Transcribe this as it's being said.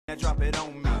drop it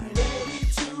on me. I'm ready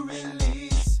to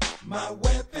release my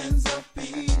weapons of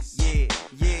peace. Yeah,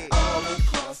 yeah. All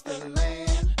across the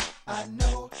land, I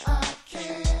know I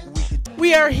can.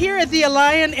 We are here at the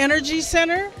Alliant Energy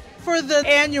Center for the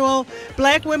annual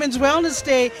Black Women's Wellness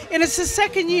Day, and it's the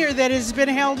second year that it's been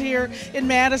held here in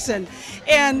Madison.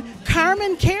 And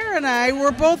Carmen Kerr and I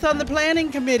were both on the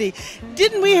planning committee.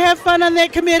 Didn't we have fun on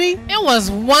that committee? It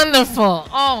was wonderful.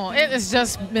 Oh, it has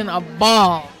just been a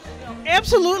ball.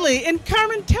 Absolutely. And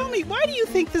Carmen, tell me, why do you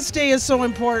think this day is so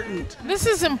important? This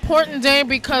is an important day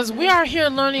because we are here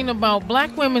learning about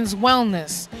Black women's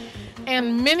wellness.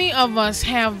 And many of us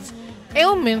have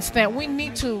ailments that we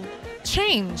need to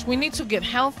change. We need to get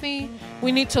healthy.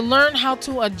 We need to learn how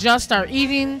to adjust our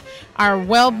eating, our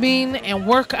well-being, and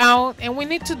work out. And we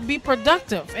need to be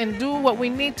productive and do what we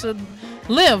need to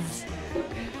live.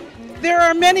 There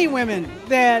are many women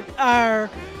that are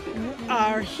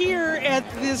here at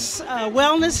this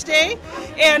Wellness Day,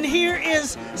 and here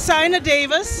is Sina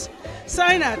Davis.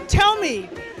 Sina, tell me,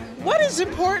 what is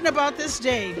important about this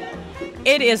day?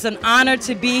 It is an honor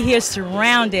to be here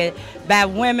surrounded by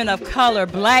women of color,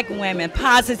 Black women,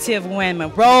 positive women,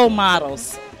 role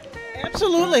models.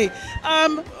 Absolutely.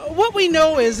 What we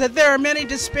know is that there are many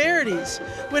disparities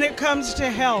when it comes to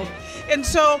health. And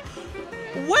so,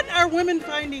 what are women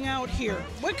finding out here?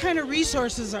 What kind of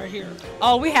resources are here?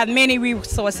 Oh, we have many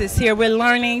resources here. We're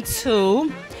learning to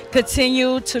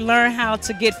continue to learn how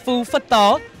to get food for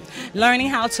thought, learning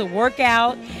how to work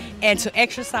out, and to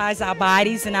exercise our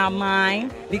bodies and our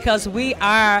mind, because we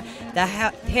are the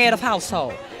head of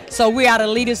household. So we are the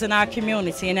leaders in our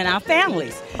community and in our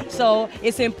families. So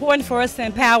it's important for us to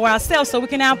empower ourselves so we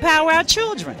can empower our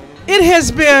children. It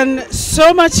has been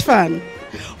so much fun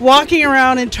walking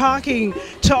around and talking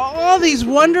to all these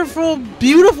wonderful,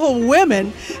 beautiful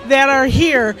women that are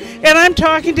here. And I'm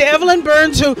talking to Evelyn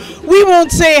Burns, who we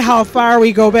won't say how far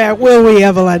we go back, will we,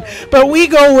 Evelyn? But we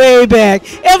go way back.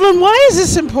 Evelyn, why is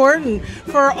this important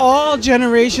for all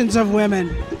generations of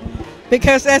women?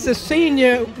 Because as a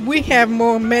senior, we have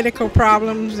more medical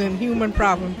problems and human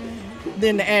problems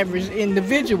than the average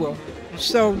individual.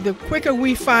 So the quicker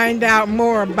we find out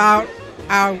more about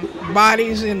our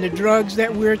bodies and the drugs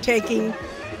that we're taking,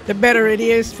 the better it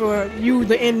is for you,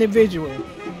 the individual.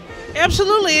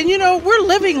 Absolutely, and you know, we're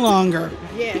living longer.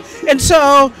 Yes. And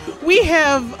so we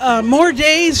have more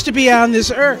days to be on this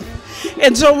earth.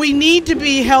 And so we need to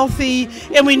be healthy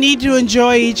and we need to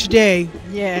enjoy each day.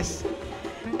 Yes.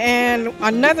 And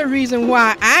another reason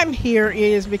why I'm here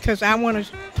is because I want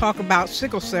to talk about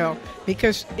sickle cell,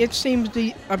 because it seems to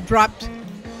have dropped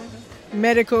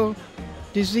medical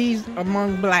disease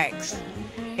among blacks,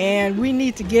 and we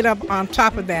need to get up on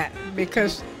top of that,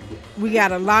 because we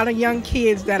got a lot of young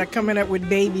kids that are coming up with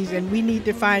babies, and we need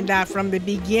to find out from the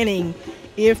beginning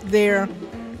if they're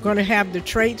going to have the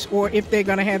traits or if they're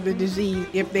going to have the disease,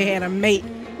 if they had a mate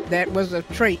that was a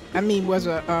was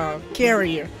a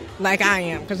carrier like I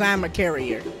am, because I'm a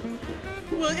carrier.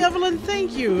 Well, Evelyn,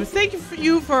 thank you. Thank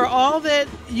you for all that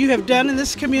you have done in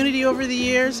this community over the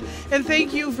years, and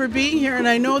thank you for being here. And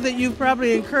I know that you've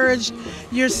probably encouraged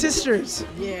your sisters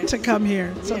to come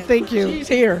here. So thank you. She's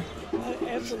here.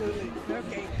 Absolutely.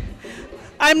 Okay.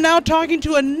 I'm now talking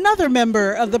to another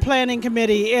member of the planning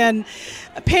committee, and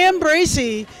Pam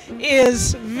Bracey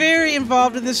is very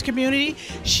involved in this community.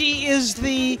 She is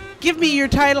the, give me your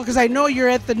title, because I know you're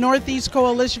at the Northeast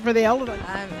Coalition for the Elderly.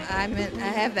 I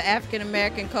have the African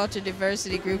American Culture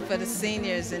Diversity Group for the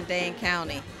seniors in Dane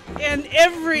County. And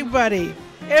everybody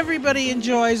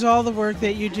enjoys all the work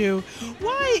that you do.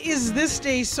 Why is this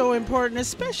day so important,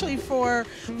 especially for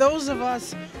those of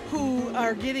us who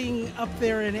are getting up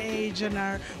there in age and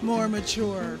are more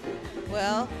mature?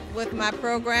 Well, with my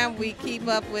program, we keep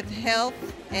up with health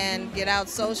and get out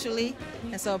socially.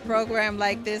 And so a program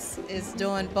like this is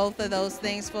doing both of those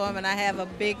things for them. And I have a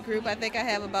big group. I think I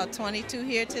have about 22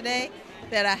 here today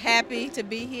that are happy to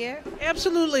be here.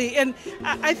 Absolutely, and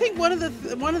I think one of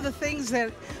the things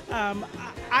that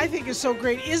I think is so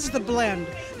great is the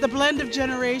blend of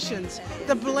generations,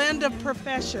 the blend of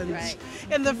professions, right,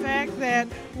 and the fact that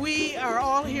we are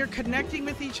all here connecting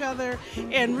with each other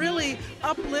and really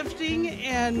uplifting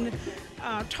and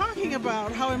talking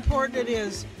about how important it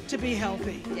is to be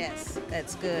healthy. Yes,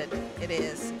 that's good. It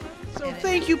is. So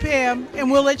thank you, Pam, and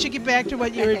we'll let you get back to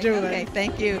what you were doing. Okay,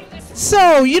 thank you.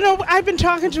 So, you know, I've been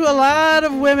talking to a lot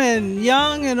of women,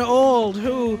 young and old,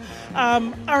 who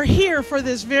are here for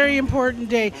this very important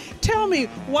day. Tell me,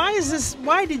 why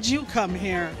did you come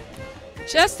here?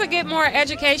 Just to get more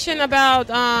education about,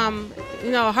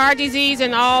 heart disease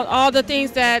and all the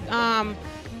things that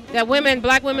that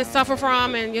black women suffer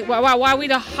from, and why we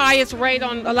the highest rate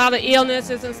on a lot of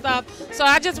illnesses and stuff. So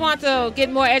I just want to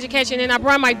get more education, and I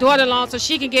brought my daughter along so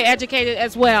she can get educated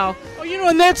as well. Oh, you know,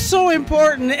 and that's so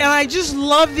important, and I just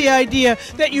love the idea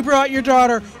that you brought your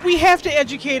daughter. We have to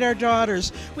educate our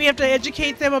daughters. We have to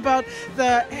educate them about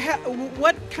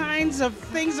what kinds of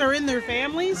things are in their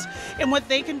families and what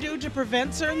they can do to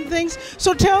prevent certain things.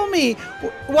 So tell me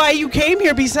why you came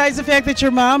here besides the fact that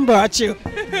your mom brought you.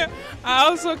 I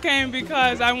also came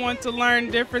because I want to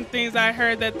learn different things. I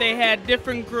heard that they had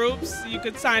different groups. You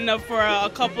could sign up for a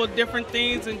couple of different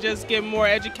things and just get more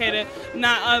educated,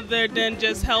 not other than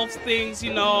just health things,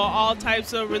 you know, all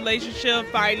types of relationship,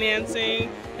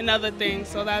 financing, and other things.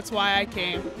 So that's why I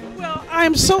came. Well,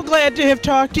 I'm so glad to have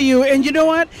talked to you. And you know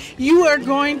what? You are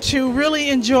going to really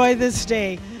enjoy this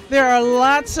day. There are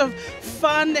lots of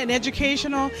fun and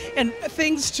educational and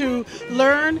things to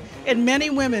learn and many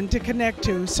women to connect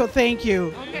to. So thank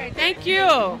you. Okay, thank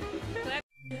you.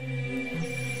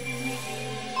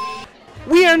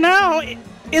 We are now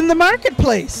in the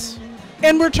marketplace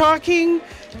and we're talking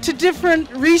to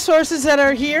different resources that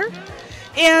are here.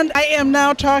 And I am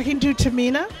now talking to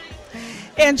Tamina,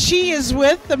 and she is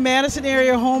with the Madison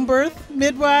Area Home Birth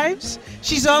Midwives.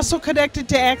 She's also connected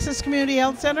to Access Community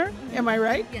Health Center. Am I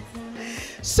right? Yes.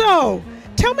 So,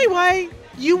 tell me why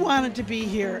you wanted to be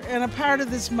here and a part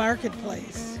of this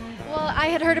marketplace. Well, I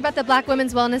had heard about the Black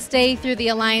Women's Wellness Day through the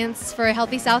Alliance for a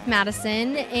Healthy South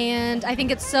Madison, and I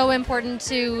think it's so important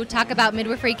to talk about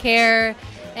midwifery care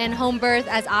and home birth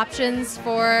as options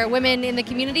for women in the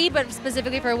community, but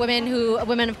specifically for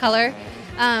women of color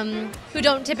who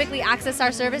don't typically access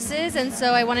our services. And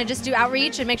so I want to just do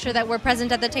outreach and make sure that we're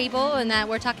present at the table and that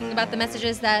we're talking about the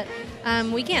messages that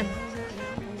we can.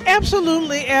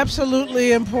 Absolutely,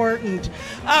 absolutely important.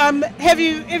 Have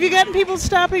you gotten people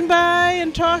stopping by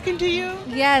and talking to you?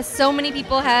 Yes, so many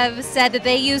people have said that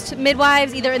they used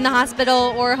midwives either in the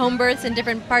hospital or home births in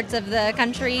different parts of the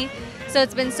country. So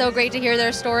it's been so great to hear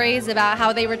their stories about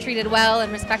how they were treated well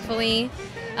and respectfully.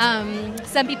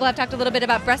 Some people have talked a little bit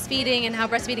about breastfeeding and how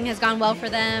breastfeeding has gone well for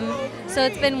them. So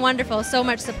it's been wonderful, so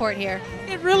much support here.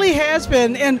 It really has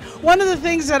been. And one of the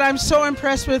things that I'm so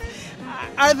impressed with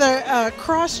are the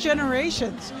cross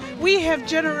generations. We have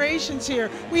generations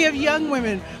here. We have young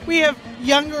women. We have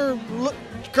younger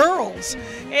girls.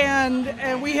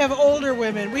 And we have older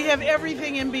women. We have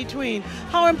everything in between.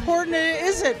 How important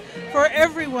is it for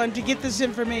everyone to get this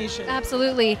information?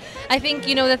 Absolutely. I think,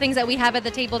 you know, the things that we have at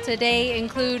the table today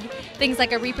include things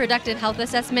like a reproductive health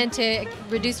assessment to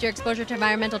reduce your exposure to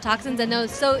environmental toxins. And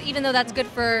those, so even though that's good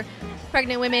for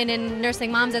pregnant women and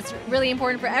nursing moms, it's really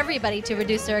important for everybody to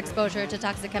reduce their exposure to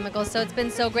toxic chemicals. So it's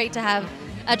been so great to have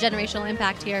a generational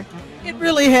impact here. It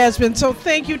really has been. So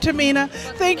thank you, Tamina.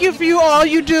 Thank you for all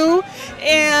you do.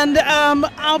 And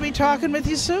I'll be talking with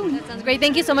you soon. That sounds great.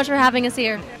 Thank you so much for having us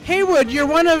here. Haywood, you're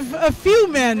one of a few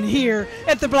men here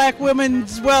at the Black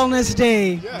Women's Wellness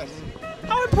Day. Yes.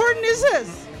 How important is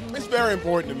this? It's very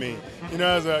important to me. You know,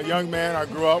 as a young man, I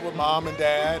grew up with mom and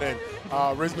dad, and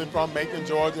originally from Macon,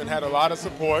 Georgia, and had a lot of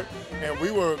support. And we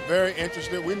were very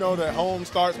interested. We know that home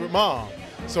starts with mom.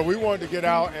 So we wanted to get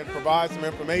out and provide some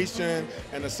information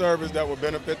and a service that will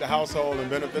benefit the household and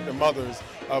benefit the mothers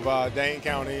of Dane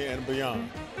County and beyond.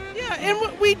 Yeah,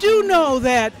 and we do know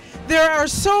that there are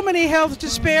so many health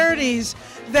disparities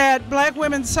that black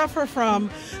women suffer from,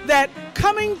 that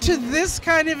coming to this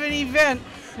kind of an event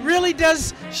really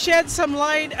does shed some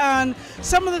light on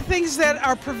some of the things that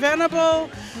are preventable,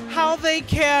 how they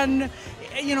can,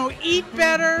 you know, eat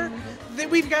better.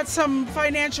 We've got some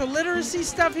financial literacy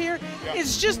stuff here. Yep.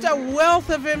 It's just a wealth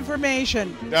of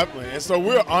information. Definitely. And so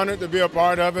we're honored to be a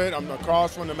part of it. I'm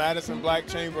across from the Madison Black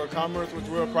Chamber of Commerce, which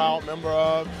we're a proud member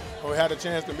of. We had a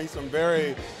chance to meet some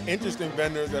very interesting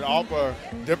vendors that offer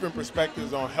different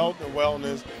perspectives on health and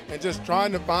wellness, and just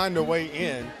trying to find a way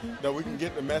in that we can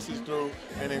get the message through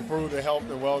and improve the health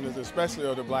and wellness, especially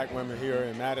of the black women here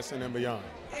in Madison and beyond.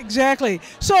 Exactly.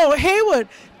 So Haywood,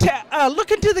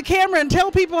 look into the camera and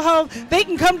tell people how they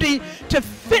can come to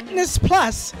Fitness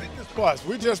Plus. Fitness Plus.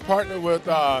 We just partnered with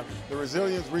the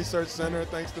Resilience Research Center,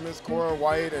 thanks to Ms. Cora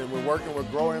White, and we're working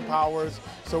with Grow Empowers.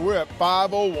 So we're at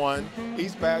 501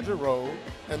 East Badger Road,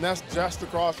 and that's just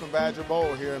across from Badger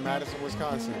Bowl here in Madison,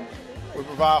 Wisconsin. We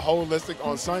provide holistic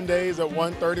on Sundays at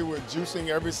 1:30. We're juicing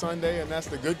every Sunday, and that's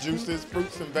the good juices,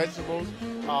 fruits and vegetables.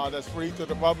 That's free to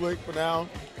the public for now,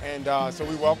 and so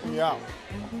we welcome you out.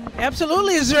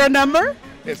 Absolutely. Is there a number?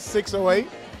 It's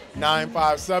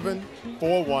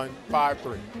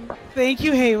 608-957-4153. Thank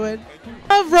you, Haywood.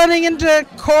 Of running into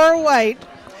Cora White,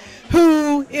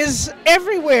 who is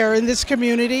everywhere in this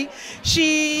community.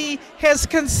 She has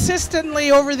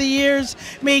consistently over the years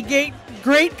made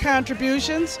great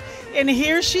contributions, and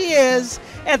here she is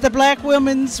at the Black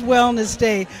Women's Wellness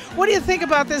Day. What do you think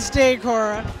about this day,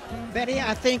 Cora? Betty,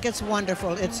 I think it's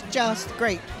wonderful. It's just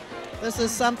great. This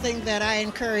is something that I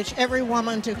encourage every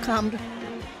woman to come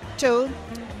to.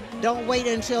 Don't wait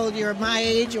until you're my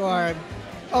age or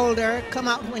older. Come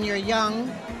out when you're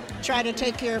young. Try to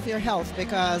take care of your health,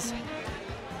 because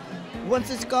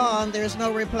once it's gone, there's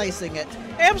no replacing it.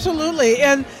 Absolutely,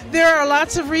 and there are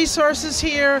lots of resources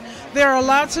here. There are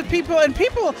lots of people,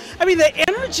 I mean, the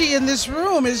energy in this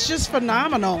room is just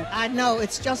phenomenal. I know,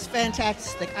 it's just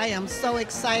fantastic. I am so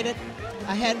excited.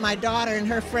 I had my daughter and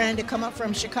her friend to come up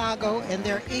from Chicago, and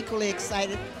they're equally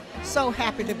excited. So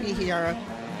happy to be here.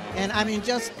 And I mean,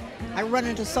 I run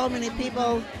into so many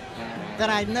people that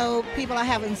I know, people I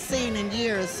haven't seen in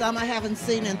years, some I haven't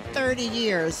seen in 30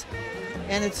 years.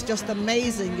 And it's just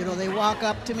amazing, you know, they walk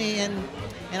up to me and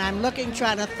I'm looking,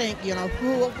 trying to think, you know,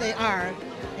 who they are.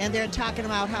 And they're talking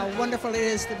about how wonderful it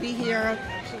is to be here.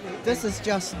 This is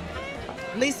just,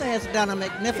 Lisa has done a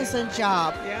magnificent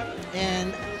job.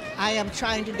 And I am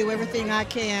trying to do everything I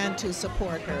can to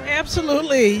support her.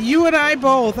 Absolutely, you and I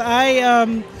both.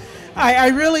 I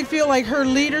really feel like her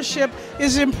leadership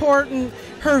is important,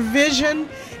 her vision,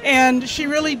 and she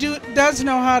really does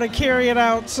know how to carry it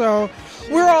out. So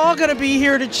we're all going to be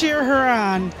here to cheer her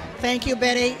on. Thank you,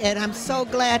 Betty, and I'm so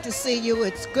glad to see you.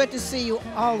 It's good to see you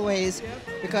always,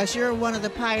 because you're one of the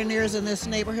pioneers in this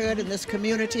neighborhood, in this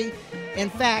community, in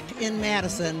fact, in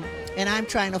Madison, and I'm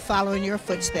trying to follow in your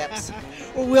footsteps.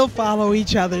 Well, we'll follow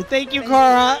each other. Thank you,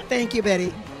 Cora. Thank you,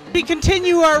 Betty. We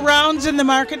continue our rounds in the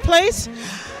marketplace.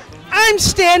 I'm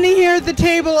standing here at the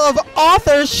table of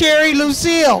author Sherry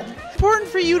Lucille. Important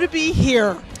for you to be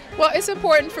here. Well, it's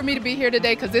important for me to be here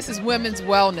today because this is women's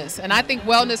wellness. And I think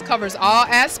wellness covers all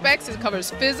aspects. It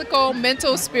covers physical,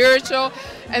 mental, spiritual.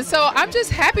 And so I'm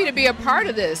just happy to be a part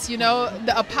of this, you know,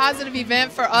 a positive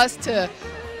event for us to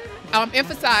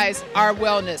emphasize our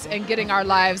wellness and getting our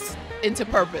lives into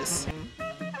purpose.